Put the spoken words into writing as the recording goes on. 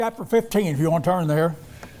Chapter 15, if you want to turn there.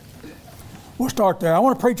 We'll start there. I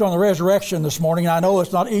want to preach on the resurrection this morning. I know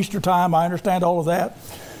it's not Easter time. I understand all of that.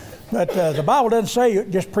 But the Bible doesn't say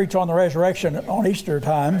just preach on the resurrection on Easter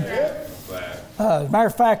time. As a matter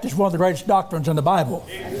of fact, it's one of the greatest doctrines in the Bible.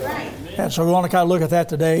 And so we want to kind of look at that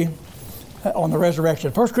today on the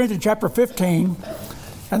resurrection. 1 Corinthians chapter 15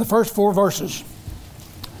 and the first 4 verses.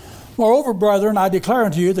 Moreover, brethren, I declare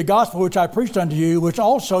unto you the gospel which I preached unto you, which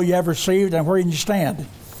also ye have received and wherein you stand,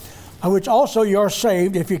 by which also you are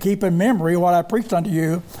saved, if you keep in memory what I preached unto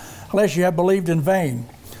you, unless you have believed in vain.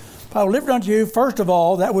 For I delivered unto you, first of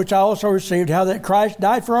all, that which I also received, how that Christ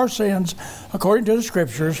died for our sins, according to the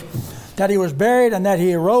Scriptures, that he was buried, and that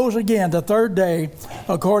he arose again the third day,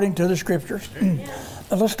 according to the Scriptures.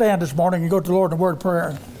 Let's stand this morning and go to the Lord in a word of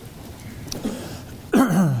prayer.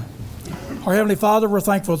 Our Heavenly Father, we're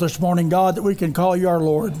thankful this morning, God, that we can call you our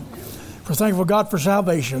Lord. We're thankful, God, for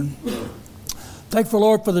salvation. Thankful,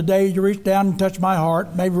 Lord, for the day you reached down and touched my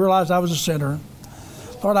heart, made me realize I was a sinner.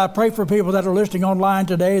 Lord, I pray for people that are listening online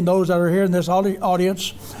today and those that are here in this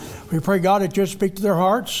audience. We pray, God, that you'd speak to their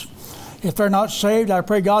hearts. If they're not saved, I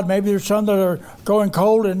pray, God, maybe there's some that are growing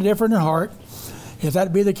cold and indifferent in heart. If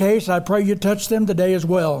that be the case, I pray you touch them today as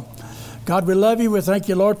well. God, we love you. We thank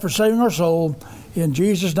you, Lord, for saving our soul. In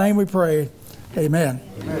Jesus' name we pray. Amen.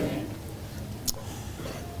 Amen.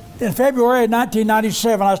 In February of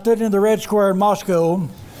 1997, I stood in the Red Square in Moscow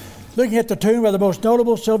looking at the tomb of the most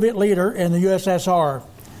notable Soviet leader in the USSR.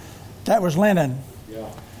 That was Lenin.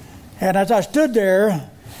 Yeah. And as I stood there,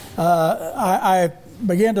 I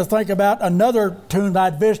began to think about another tomb that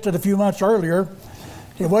I'd visited a few months earlier.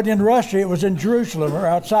 It wasn't in Russia, it was in Jerusalem, or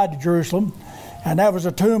outside of Jerusalem, and that was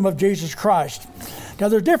the tomb of Jesus Christ. Now,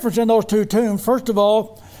 there's a difference in those two tombs. First of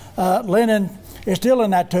all, Lenin is still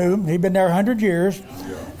in that tomb. He'd been there 100 years.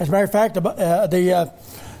 As a matter of fact, the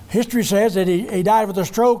history says that he died with a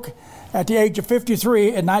stroke at the age of 53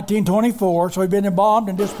 in 1924. So he'd been embalmed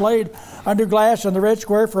and displayed under glass in the Red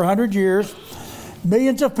Square for 100 years.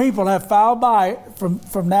 Millions of people have filed by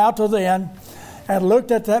from now till then and looked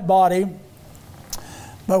at that body.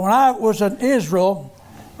 But when I was in Israel,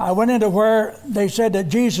 I went into where they said that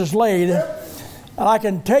Jesus laid. And I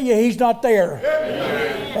can tell you he's not there.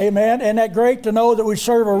 Amen. Isn't that great to know that we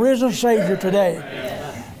serve a risen Savior today?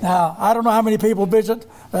 Now, I don't know how many people visit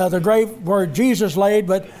the grave where Jesus laid,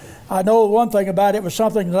 but I know one thing about it. It was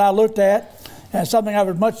something that I looked at and something I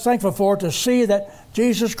was much thankful for, to see that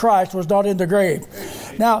Jesus Christ was not in the grave.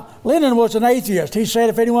 Now, Lenin was an atheist. He said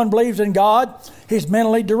if anyone believes in God, he's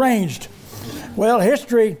mentally deranged. Well,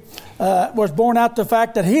 history was borne out the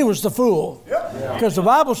fact that he was the fool. Because the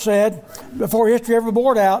Bible said, before history ever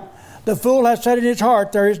bore out, the fool has said in his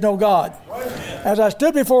heart, there is no God. As I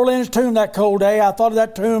stood before Lenin's tomb that cold day, I thought of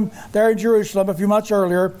that tomb there in Jerusalem a few months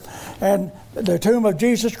earlier, and the tomb of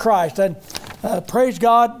Jesus Christ. And praise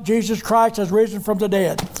God, Jesus Christ has risen from the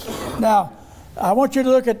dead. Now, I want you to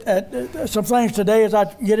look at some things today as I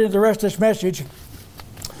get into the rest of this message.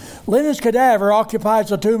 Lenin's cadaver occupies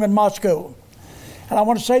the tomb in Moscow. And I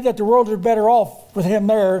want to say that the world is better off with him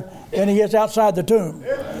there than he is outside the tomb.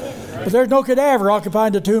 But there's no cadaver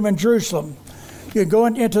occupying the tomb in Jerusalem. You can go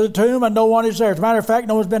into the tomb and no one is there. As a matter of fact,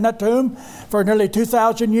 no one's been in that tomb for nearly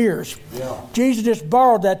 2,000 years. Yeah. Jesus just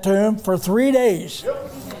borrowed that tomb for 3 days.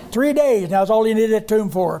 3 days. Now, that's all he needed that tomb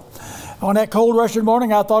for. On that cold Russian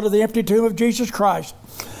morning, I thought of the empty tomb of Jesus Christ.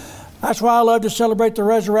 That's why I love to celebrate the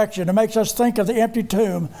resurrection. It makes us think of the empty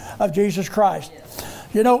tomb of Jesus Christ.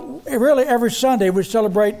 You know, really every Sunday we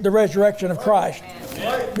celebrate the resurrection of Christ,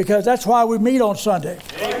 because that's why we meet on Sunday.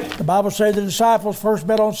 The Bible says the disciples first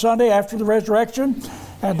met on Sunday after the resurrection,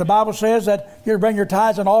 and the Bible says that you're to bring your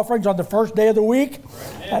tithes and offerings on the first day of the week,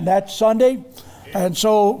 and that's Sunday. And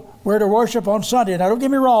so we're to worship on Sunday. Now, don't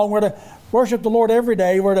get me wrong, we're to worship the Lord every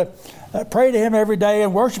day. We're to pray to Him every day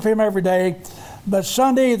and worship Him every day. But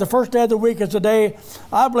Sunday, the first day of the week, is the day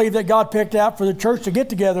I believe that God picked out for the church to get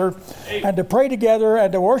together and to pray together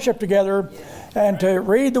and to worship together and to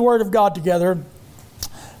read the Word of God together.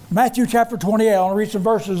 Matthew chapter 28, I want to read some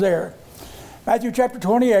verses there. Matthew chapter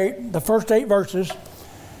 28, the first 8 verses.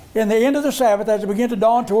 In the end of the Sabbath, as it began to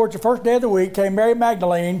dawn towards the first day of the week, came Mary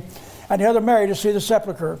Magdalene and the other Mary to see the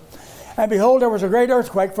sepulchre. And behold, there was a great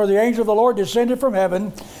earthquake, for the angel of the Lord descended from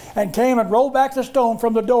heaven and came and rolled back the stone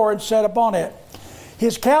from the door and sat upon it.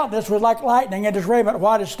 His countenance was like lightning, and his raiment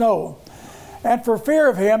white as snow. And for fear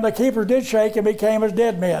of him, the keepers did shake and became as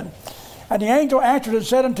dead men. And the angel answered and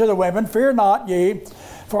said unto the women, Fear not ye,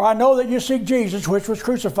 for I know that you seek Jesus, which was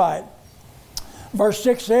crucified. Verse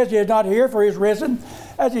 6 says, He is not here, for he is risen,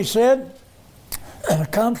 as he said.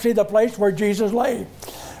 Come see the place where Jesus lay.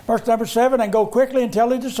 Verse number 7, And go quickly and tell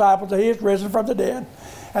his disciples that he is risen from the dead.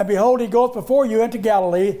 And behold, he goeth before you into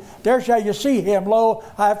Galilee. There shall you see him. Lo,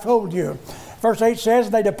 I have told you. Verse 8 says,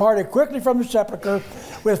 and they departed quickly from the sepulchre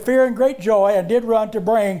with fear and great joy, and did run to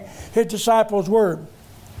bring his disciples word.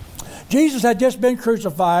 Jesus had just been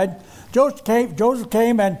crucified. Joseph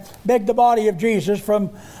came and begged the body of Jesus from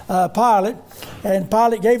Pilate, and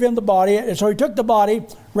Pilate gave him the body. And so he took the body,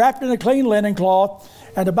 wrapped it in a clean linen cloth,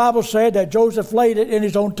 and the Bible said that Joseph laid it in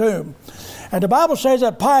his own tomb. And the Bible says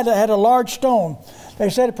that Pilate had a large stone. They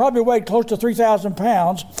said it probably weighed close to 3,000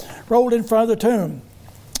 pounds, rolled in front of the tomb.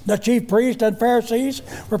 The chief priests and Pharisees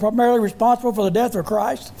were primarily responsible for the death of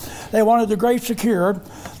Christ. They wanted the grave secured.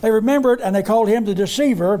 They remembered, and they called him the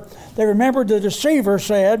deceiver. They remembered the deceiver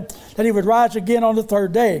said that he would rise again on the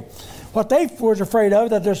third day. What they was afraid of,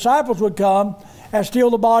 that the disciples would come and steal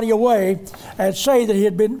the body away and say that he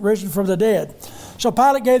had been risen from the dead. So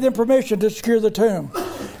Pilate gave them permission to secure the tomb.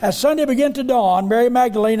 As Sunday began to dawn, Mary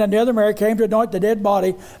Magdalene and the other Mary came to anoint the dead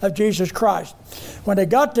body of Jesus Christ. When they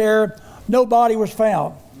got there, no body was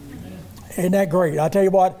found. Isn't that great? I tell you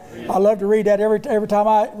what, I love to read that. Every time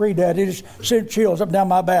I read that, it just sends chills up and down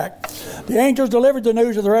my back. The angels delivered the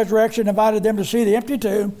news of the resurrection, invited them to see the empty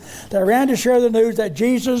tomb. They ran to share the news that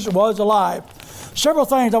Jesus was alive. Several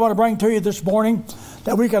things I want to bring to you this morning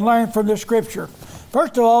that we can learn from this scripture.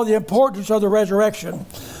 First of all, the importance of the resurrection.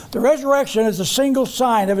 The resurrection is a single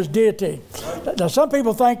sign of his deity. Now, some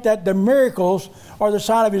people think that the miracles are the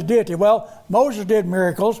sign of his deity. Well, Moses did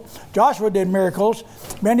miracles. Joshua did miracles.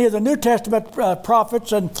 Many of the New Testament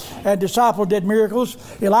prophets and disciples did miracles.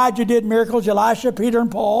 Elijah did miracles. Elisha, Peter,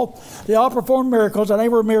 and Paul. They all performed miracles, and they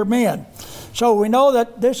were mere men. So we know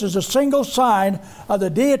that this is a single sign of the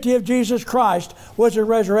deity of Jesus Christ was the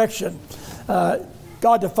resurrection.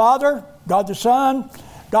 God the Father, God the Son,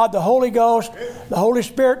 God the Holy Ghost, the Holy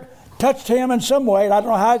Spirit touched him in some way. I don't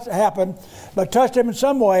know how it happened, but touched him in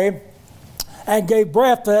some way and gave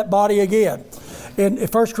breath to that body again. In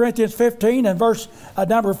 1 Corinthians 15 and verse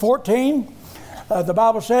number 14, the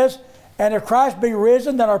Bible says, and if Christ be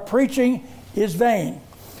risen, then our preaching is vain,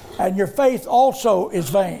 and your faith also is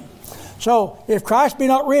vain. So if Christ be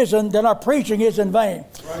not risen, then our preaching is in vain.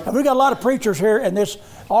 Right. And we've got a lot of preachers here in this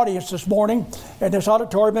audience this morning, in this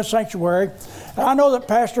auditorium and sanctuary. And I know that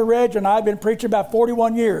Pastor Reg and I have been preaching about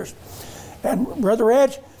 41 years. And Brother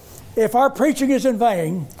Reg, if our preaching is in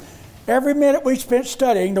vain, every minute we spent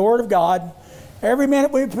studying the Word of God, every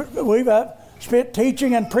minute we've spent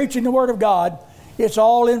teaching and preaching the Word of God, it's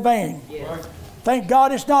all in vain. Yeah. Thank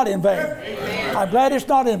God it's not in vain. Amen. I'm glad it's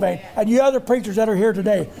not in vain. And you other preachers that are here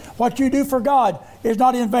today, what you do for God is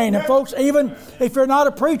not in vain. And folks, even if you're not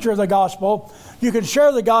a preacher of the gospel, you can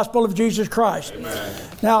share the gospel of Jesus Christ. Amen.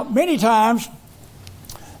 Now, many times,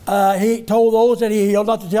 he told those that he healed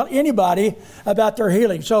not to tell anybody about their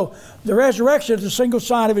healing. So the resurrection is a single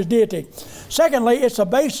sign of his deity. Secondly, it's a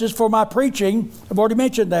basis for my preaching. I've already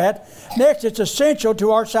mentioned that. Next, it's essential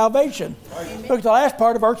to our salvation. Amen. Look at the last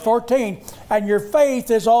part of verse 14. And your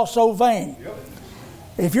faith is also vain. Yep.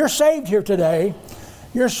 If you're saved here today,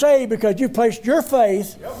 you're saved because you placed your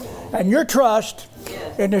faith and your trust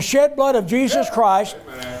in the shed blood of Jesus Christ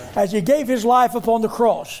as he gave his life upon the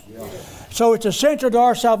cross. So it's essential to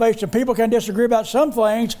our salvation. People can disagree about some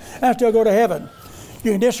things and still go to heaven.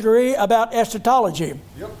 You can disagree about eschatology,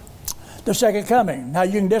 the second coming. Now,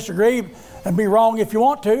 you can disagree and be wrong if you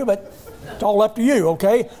want to, but it's all up to you,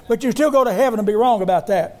 okay? But you still go to heaven and be wrong about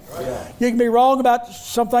that. You can be wrong about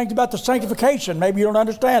some things about the sanctification. Maybe you don't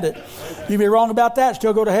understand it. You can be wrong about that and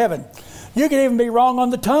still go to heaven. You can even be wrong on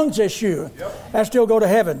the tongues issue and still go to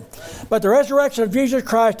heaven. But the resurrection of Jesus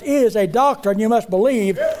Christ is a doctrine you must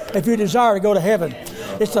believe if you desire to go to heaven.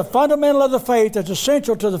 It's the fundamental of the faith that's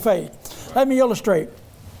essential to the faith. Let me illustrate.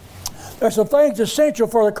 There's some things essential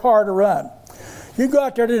for the car to run. You go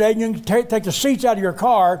out there today and you can take the seats out of your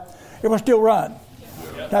car, it will still run.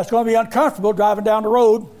 Now, it's going to be uncomfortable driving down the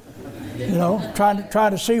road,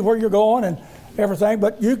 trying to see where you're going and everything,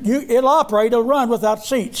 but it'll operate, it'll run without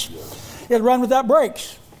seats. It'll run without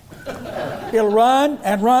brakes. It'll run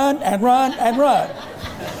and run and run and run.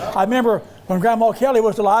 I remember when Grandma Kelly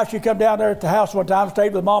was alive, she'd come down there at the house one time,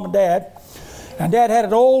 stayed with Mom and Dad, and Dad had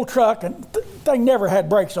an old truck, and the thing never had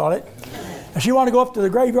brakes on it. And she wanted to go up to the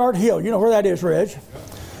Graveyard Hill. You know where that is, Reg?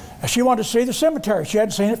 And she wanted to see the cemetery. She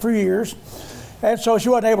hadn't seen it for years. And so she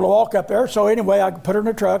wasn't able to walk up there. So anyway, I put her in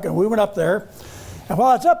the truck, and we went up there. And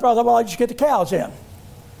while I was up there, I thought, well, I'll just get the cows in.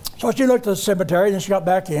 So she looked at the cemetery, then she got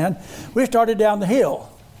back in. We started down the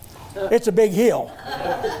hill. It's a big hill,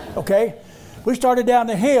 okay? We started down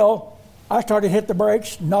the hill. I started to hit the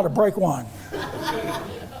brakes, not a brake one.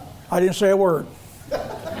 I didn't say a word.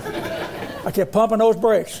 I kept pumping those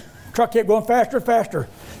brakes. Truck kept going faster and faster.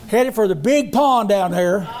 headed for the big pond down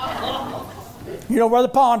there. You know where the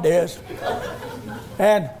pond is.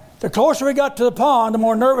 And the closer we got to the pond, the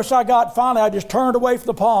more nervous I got. Finally, I just turned away from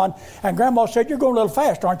the pond, and Grandma said, "You're going a little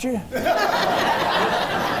fast, aren't you?"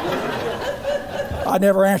 I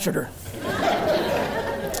never answered her.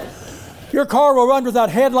 Your car will run without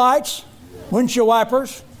headlights, windshield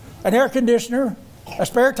wipers, an air conditioner, a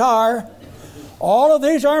spare tire. All of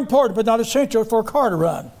these are important, but not essential for a car to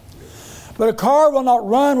run. But a car will not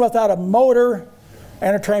run without a motor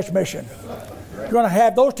and a transmission. You're going to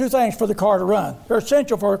have those two things for the car to run. They're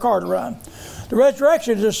essential for a car to run. The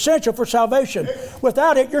resurrection is essential for salvation.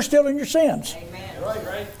 Without it, you're still in your sins. Amen.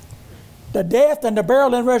 Right. The death and the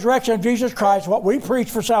burial and resurrection of Jesus Christ is what we preach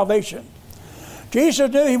for salvation.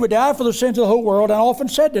 Jesus knew he would die for the sins of the whole world and often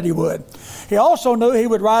said that he would. He also knew he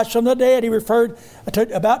would rise from the dead. He referred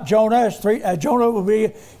to about Jonah as Jonah will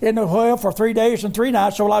be in the whale for 3 days and 3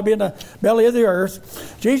 nights, so will I be in the belly of the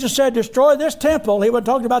earth. Jesus said, destroy this temple. He wasn't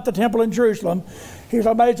talking about the temple in Jerusalem. He was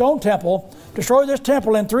talking about his own temple. Destroy this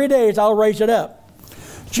temple in 3 days, I'll raise it up.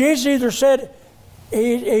 Jesus either said,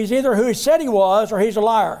 he's either who he said he was or he's a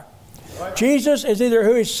liar. Right. Jesus is either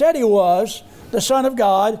who he said he was, the Son of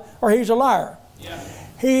God, or he's a liar. Yeah.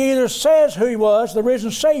 He either says who he was, the risen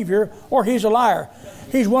Savior, or he's a liar.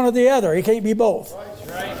 He's one or the other. He can't be both.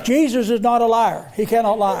 Right. Jesus is not a liar. He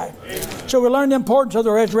cannot lie. So we learn the importance of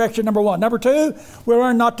the resurrection, number one. Number two, we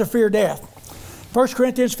learn not to fear death. 1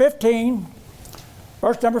 Corinthians 15,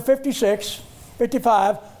 verse number 56,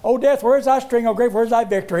 55. O death, where is thy sting? O grave, where is thy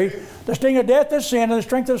victory? The sting of death is sin, and the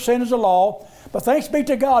strength of sin is the law. But thanks be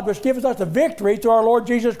to God, which giveth us the victory through our Lord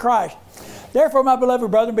Jesus Christ. Therefore, my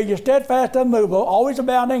beloved brethren, be ye steadfast, unmovable, always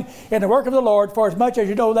abounding in the work of the Lord, for as much as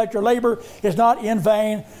you know that your labor is not in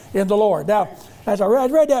vain in the Lord. Now, as I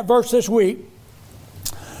read that verse this week,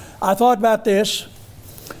 I thought about this.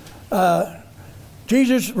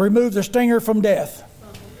 Jesus removed the stinger from death.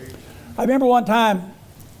 I remember one time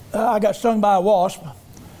I got stung by a wasp,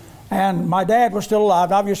 and my dad was still alive,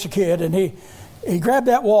 and I was just a kid, and he grabbed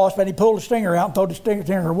that wasp and he pulled the stinger out and threw the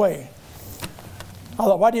stinger away. I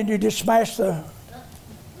thought, why didn't you just smash the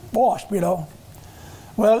wasp, you know?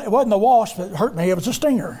 Well, it wasn't the wasp that hurt me, it was the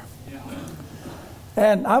stinger.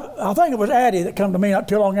 And I think it was Addie that came to me not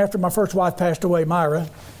too long after my first wife passed away, Myra.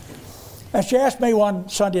 And she asked me one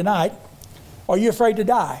Sunday night, are you afraid to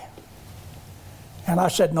die? And I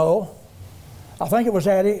said, no. I think it was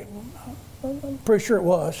Addie. I'm pretty sure it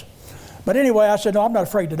was. But anyway, I said, no, I'm not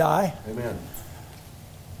afraid to die. Amen.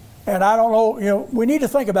 And I don't know, you know, we need to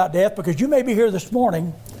think about death because you may be here this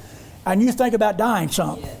morning and you think about dying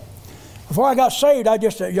some. Before I got saved,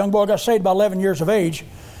 a young boy, got saved about 11 years of age.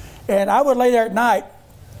 And I would lay there at night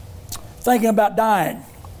thinking about dying.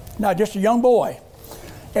 Now, just a young boy.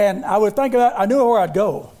 And I would think about, I knew where I'd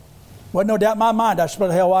go. Wasn't no doubt in my mind I'd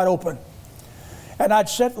split hell wide open. And I'd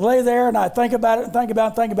lay there and I'd think about it and think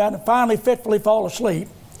about it and finally fitfully fall asleep.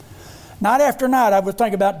 Night after night, I would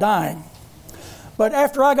think about dying. But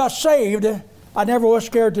after I got saved, I never was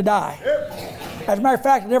scared to die. As a matter of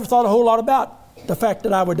fact, I never thought a whole lot about the fact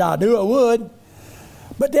that I would die. I knew I would.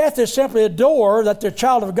 But death is simply a door that the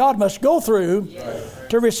child of God must go through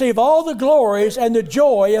to receive all the glories and the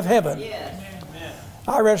joy of heaven.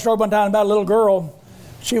 I read a story one time about a little girl.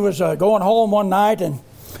 She was going home one night and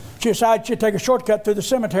she decided she'd take a shortcut through the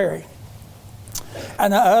cemetery.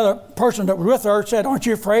 And the other person that was with her said, aren't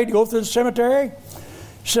you afraid to go through the cemetery?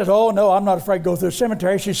 She said, oh, no, I'm not afraid to go through the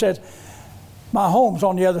cemetery. She said, my home's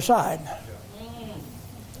on the other side.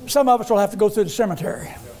 Some of us will have to go through the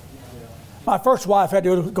cemetery. My first wife had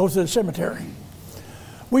to go through the cemetery.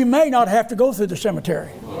 We may not have to go through the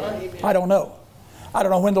cemetery. I don't know. I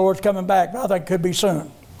don't know when the Lord's coming back, but I think it could be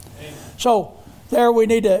soon. So there we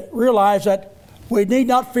need to realize that we need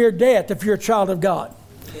not fear death if you're a child of God.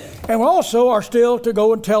 And we also are still to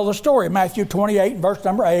go and tell the story. Matthew 28, verse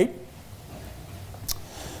number 8.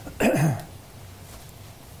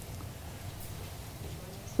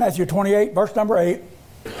 Matthew 28, verse number 8.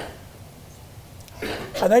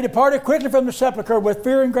 And they departed quickly from the sepulchre with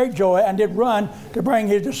fear and great joy, and did run to bring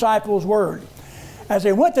his disciples word. As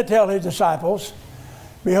they went to tell his disciples,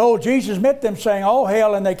 behold, Jesus met them, saying, all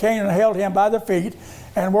hail, and they came and held him by the feet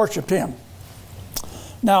and worshipped him.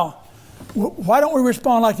 Now, why don't we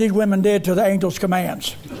respond like these women did to the angel's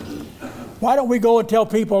commands? Why don't we go and tell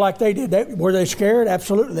people like they did? Were they scared?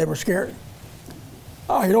 Absolutely, they were scared.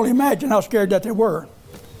 Oh, you don't imagine how scared that they were.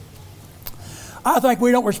 I think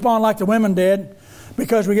we don't respond like the women did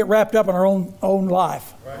because we get wrapped up in our own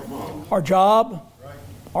life. Right. Our job, right.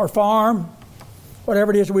 Our farm,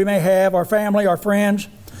 whatever it is we may have, our family, our friends.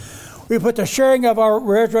 We put the sharing of our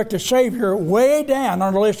resurrected Savior way down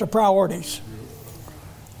on the list of priorities.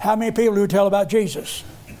 How many people do tell about Jesus?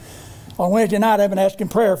 On Wednesday night, I've been asking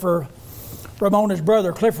prayer for Ramona's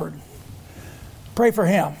brother, Clifford. Pray for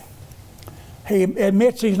him. He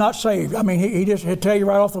admits he's not saved. I mean, he'll tell you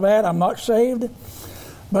right off the bat, I'm not saved,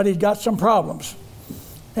 but he's got some problems.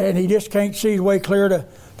 And he just can't see his way clear to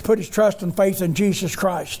put his trust and faith in Jesus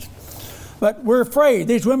Christ. But we're afraid.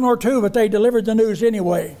 These women were too, but they delivered the news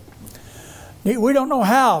anyway. We don't know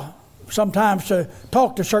how sometimes to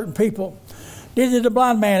talk to certain people. Neither did the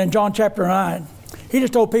blind man in John chapter 9. He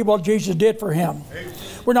just told people what Jesus did for him.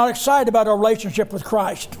 We're not excited about our relationship with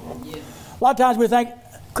Christ. A lot of times we think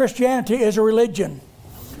Christianity is a religion.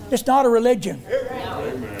 It's not a religion.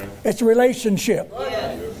 It's a relationship.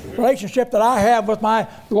 Relationship that I have with my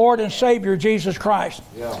Lord and Savior, Jesus Christ.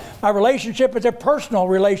 My relationship is a personal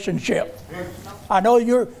relationship. I know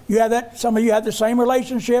you have that. Some of you have the same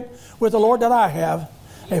relationship with the Lord that I have,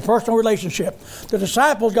 a personal relationship. The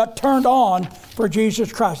disciples got turned on for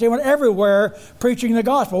Jesus Christ. They went everywhere preaching the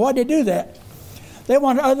gospel. Why did they do that? They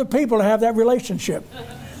wanted other people to have that relationship.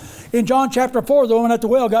 In John chapter 4, the woman at the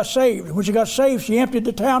well got saved. When she got saved, she emptied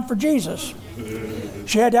the town for Jesus.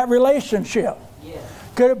 She had that relationship.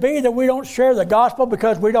 Could it be that we don't share the gospel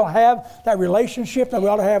because we don't have that relationship that we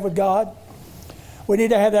ought to have with God? We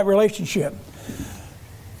need to have that relationship.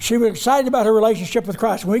 She was excited about her relationship with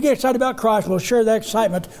Christ. When we get excited about Christ, we'll share that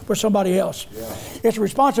excitement with somebody else. It's a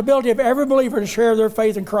responsibility of every believer to share their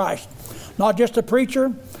faith in Christ. Not just a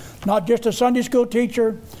preacher, not just a Sunday school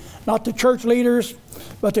teacher, not the church leaders,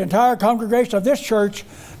 but the entire congregation of this church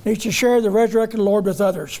needs to share the resurrected Lord with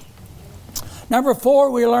others. Number 4,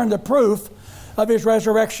 we learn the proof of his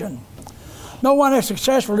resurrection. No one has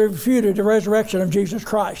successfully refuted the resurrection of Jesus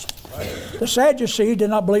Christ. The Sadducees did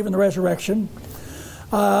not believe in the resurrection.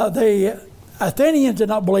 The Athenians did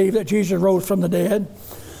not believe that Jesus rose from the dead.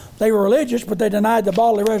 They were religious, but they denied the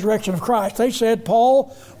bodily resurrection of Christ. They said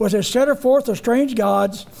Paul was a setter forth of strange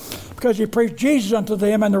gods because he preached Jesus unto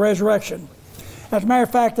them and the resurrection. As a matter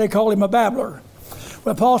of fact, they called him a babbler.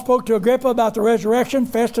 When Paul spoke to Agrippa about the resurrection,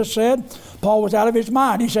 Festus said Paul was out of his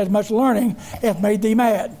mind. He said, much learning hath made thee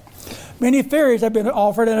mad. Many theories have been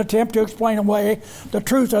offered in an attempt to explain away the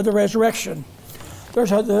truth of the resurrection. There's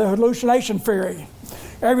the hallucination theory.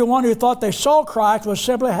 Everyone who thought they saw Christ was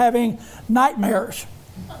simply having nightmares,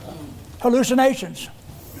 hallucinations,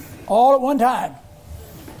 all at one time.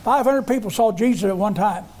 500 people saw Jesus at one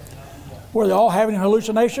time. Were they all having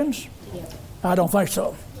hallucinations? I don't think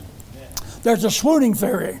so. There's a swooning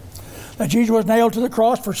theory that Jesus was nailed to the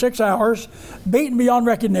cross for 6 hours, beaten beyond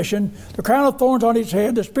recognition, the crown of thorns on his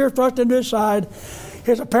head, the spear thrust into his side,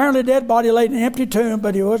 his apparently dead body laid in an empty tomb,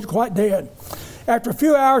 but he wasn't quite dead. After a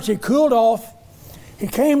few hours, he cooled off, he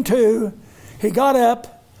came to, he got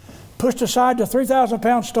up, pushed aside the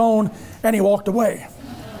 3,000-pound stone, and he walked away.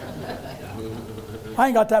 I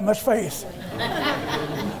ain't got that much faith.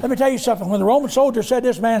 Let me tell you something. When the Roman soldiers said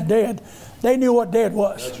this man's dead, they knew what dead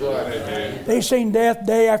was. That's right. They seen death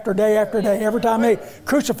day after day after day. Every time they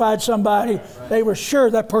crucified somebody, they were sure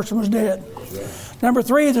that person was dead. Number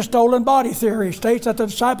 3, the stolen body theory states that the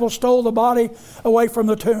disciples stole the body away from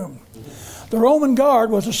the tomb. The Roman guard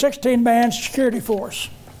was a 16-man security force.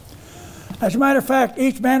 As a matter of fact,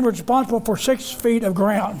 each man was responsible for 6 feet of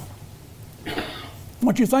ground. I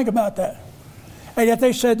want you to think about that. And yet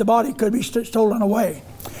they said the body could be stolen away.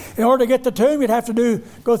 In order to get the tomb, you'd have to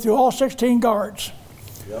go through all 16 guards.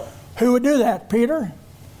 Yep. Who would do that? Peter?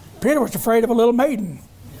 Peter was afraid of a little maiden.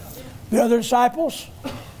 The other disciples,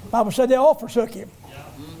 the Bible said they all forsook him.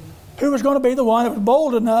 Who was going to be the one that was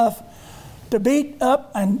bold enough to beat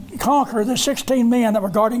up and conquer the 16 men that were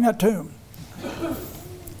guarding that tomb?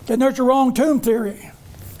 Then there's the wrong tomb theory.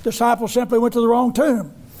 Disciples simply went to the wrong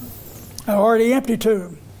tomb, an already empty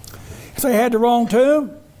tomb. If they had the wrong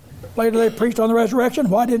tomb, later they preached on the resurrection,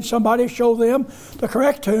 why didn't somebody show them the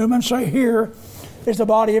correct tomb and say, here is the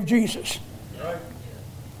body of Jesus? Right.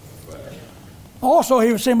 Also,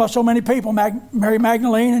 he was seen by so many people. Mary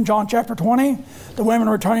Magdalene in John chapter 20, the women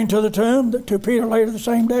returning to the tomb, to Peter later the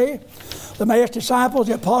same day. The Emmaus disciples,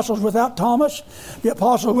 the apostles without Thomas, the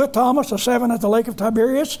apostles with Thomas, the 7 at the lake of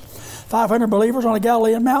Tiberias, 500 believers on a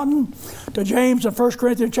Galilean mountain, to James in 1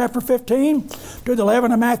 Corinthians chapter 15, to the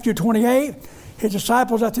 11 in Matthew 28, his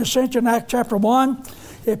disciples at the Ascension in Acts chapter 1,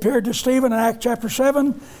 he appeared to Stephen in Acts chapter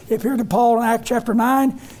 7, he appeared to Paul in Acts chapter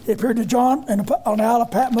 9, he appeared to John on the Isle of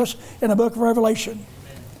Patmos in the book of Revelation.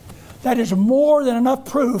 That is more than enough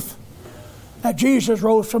proof that Jesus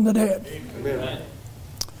rose from the dead. Amen.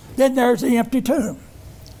 Then there's the empty tomb.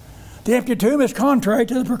 The empty tomb is contrary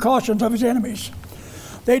to the precautions of his enemies.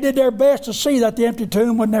 They did their best to see that the empty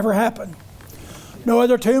tomb would never happen. No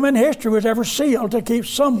other tomb in history was ever sealed to keep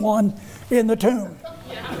someone in the tomb.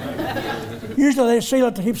 Usually they seal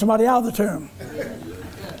it to keep somebody out of the tomb.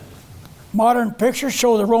 Modern pictures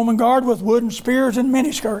show the Roman guard with wooden spears and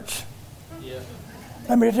miniskirts.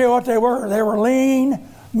 Let me tell you what they were. They were lean,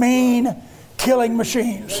 mean, killing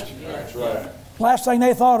machines. That's right. Last thing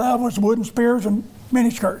they thought of was wooden spears and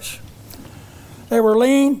miniskirts. They were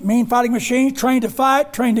lean, mean fighting machines, trained to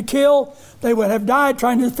fight, trained to kill. They would have died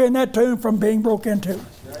trying to defend that tomb from being broke into.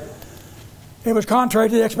 It was contrary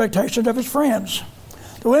to the expectations of his friends.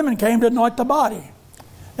 The women came to anoint the body.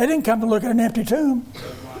 They didn't come to look at an empty tomb.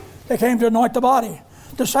 They came to anoint the body.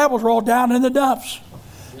 The disciples were all down in the dumps.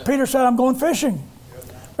 Peter said, I'm going fishing.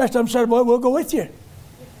 The rest of them said, well, we'll go with you.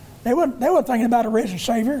 They weren't thinking about a risen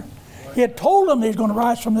Savior. He had told them he was going to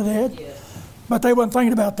rise from the dead, but they weren't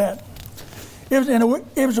thinking about that.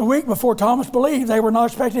 It was a week before Thomas believed. They were not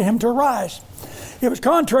expecting him to arise. It was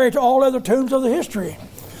contrary to all other tombs of the history.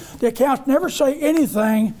 The accounts never say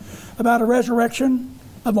anything about a resurrection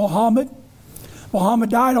of Muhammad. Muhammad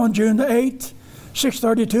died on June the 8th,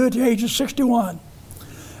 632 at the age of 61.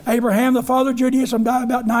 Abraham, the father of Judaism, died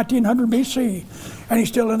about 1900 BC, and he's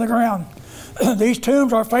still in the ground. These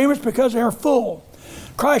tombs are famous because they are full.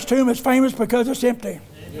 Christ's tomb is famous because it's empty.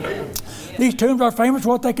 Amen. These tombs are famous for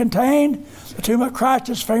what they contain. The tomb of Christ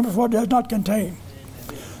is famous for what it does not contain.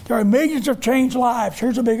 There are millions of changed lives.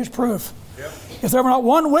 Here's the biggest proof. If there were not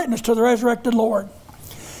one witness to the resurrected Lord,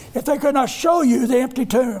 if they could not show you the empty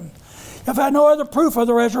tomb, if I had no other proof of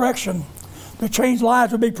the resurrection, the changed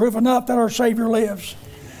lives would be proof enough that our Savior lives.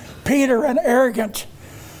 Peter, an arrogant,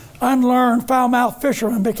 unlearned, foul-mouthed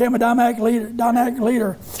fisherman, became a dynamic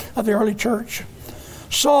leader of the early church.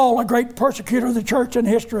 Saul, a great persecutor of the church in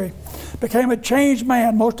history, became a changed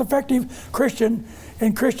man, most effective Christian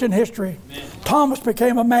in Christian history. Amen. Thomas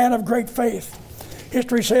became a man of great faith.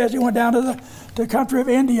 History says he went down to the country of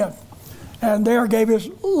India and there gave his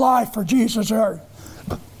life for Jesus there.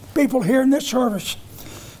 People here in this service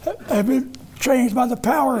have been changed by the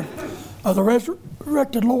power of the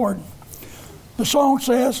resurrected Lord. The song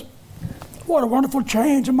says, what a wonderful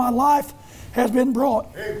change in my life has been brought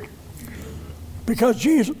because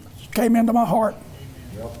Jesus came into my heart.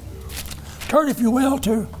 Turn, if you will,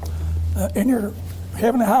 to in your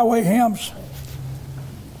Heavenly Highway hymns.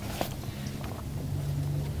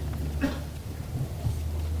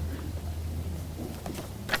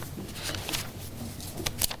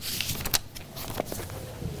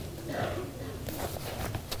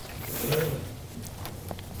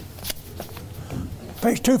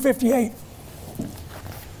 Page 258.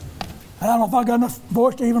 I don't know if I got enough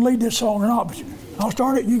voice to even lead this song or not, but I'll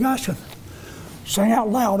start it. You guys can sing out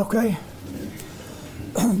loud, okay?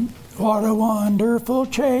 What a wonderful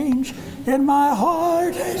change in my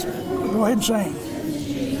heart. Go ahead and sing.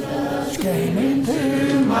 Jesus came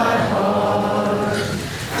into my heart.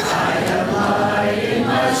 I have light in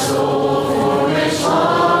my soul. For which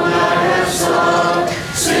long I have sought.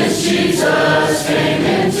 Since Jesus came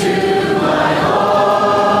into my heart.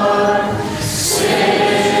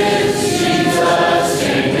 Since Jesus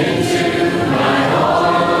came into my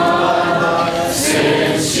heart.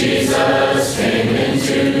 Since Jesus came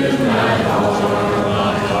into my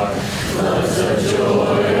heart. Floods of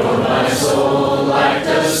joy o'er my soul like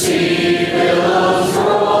the sea billows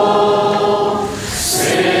roll.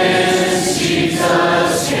 Since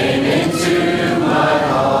Jesus came into my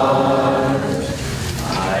heart.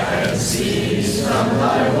 I have ceased from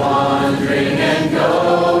my wandering and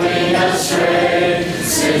going astray.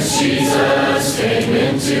 Since Jesus came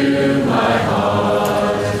into my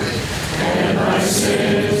heart. And my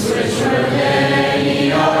sins which were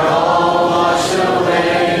many are all washed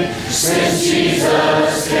away. Since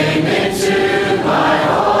Jesus came into my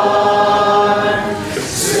heart.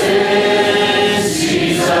 Since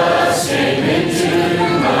Jesus came into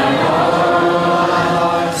my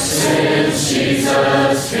heart. Since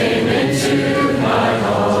Jesus came into my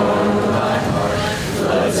heart.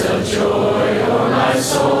 Floods of joy o'er my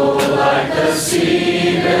soul like the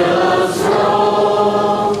sea billows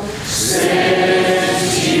roll. Since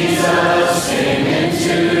Jesus came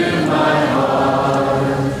into my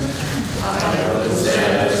heart. I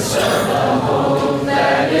possess of the hope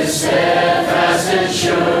that is steadfast and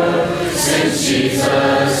sure. Since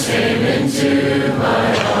Jesus came into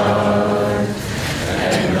my heart.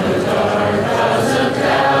 And the dark clouds of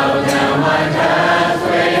doubt now my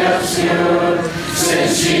pathway obscure.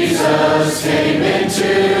 Since Jesus came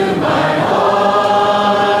into my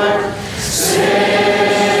heart.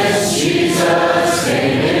 Since Jesus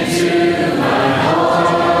came into my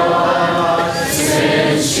heart.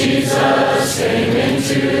 Since Jesus came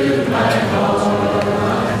into my heart.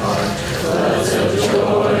 Floods of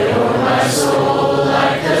joy o'er my soul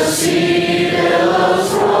like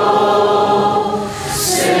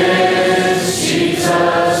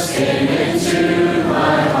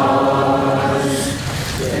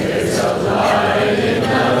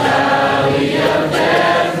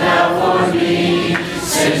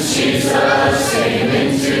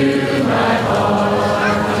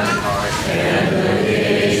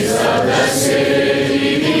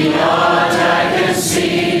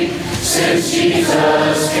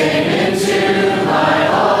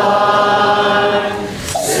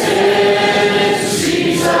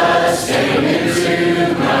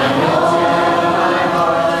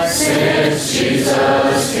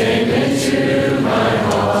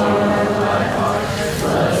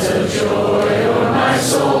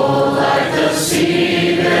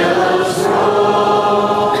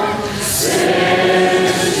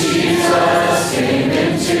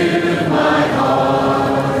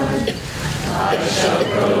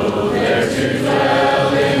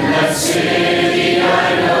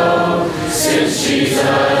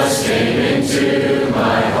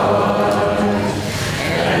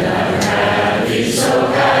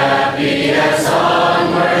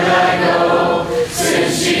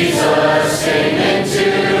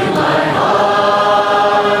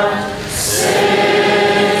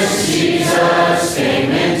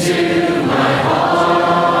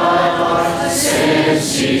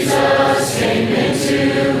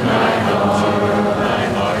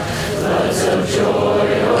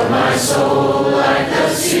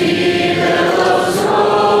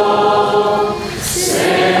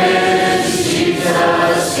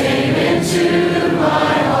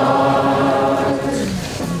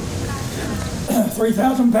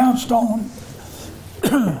Stone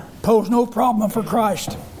posed no problem for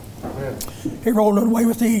Christ. He rolled it away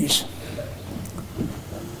with ease.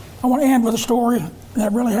 I want to end with a story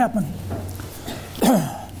that really happened.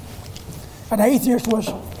 An atheist was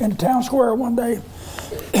in the town square one day.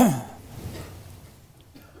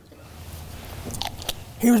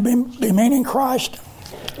 He was demeaning Christ,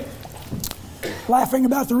 laughing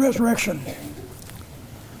about the resurrection.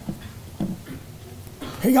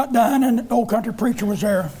 He got done, and an old country preacher was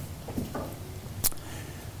there.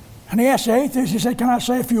 And he asked the atheist, he said, "Can I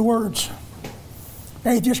say a few words?"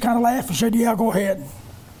 The atheist kind of laughed and said, "Yeah, go ahead."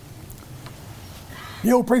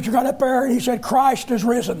 The old preacher got up there and he said, "Christ is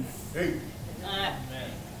risen." Amen.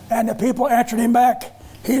 And the people answered him back,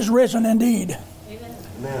 "He is risen indeed."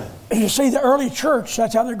 Amen. You see, the early church,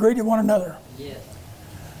 that's how they greeted one another. Yes.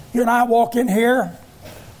 You and I walk in here,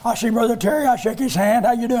 I see Brother Terry, I shake his hand.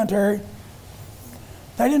 "How you doing, Terry?"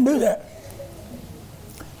 They didn't do that.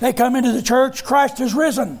 They come into the church, "Christ is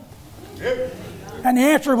risen." Yep. And the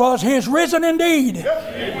answer was, "He is risen indeed."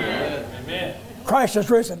 Yep. Amen. Christ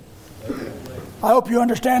is risen. I hope you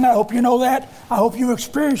understand that. I hope you know that. I hope you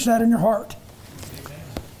experience that in your heart.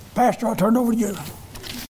 Pastor, I'll turn it over to you.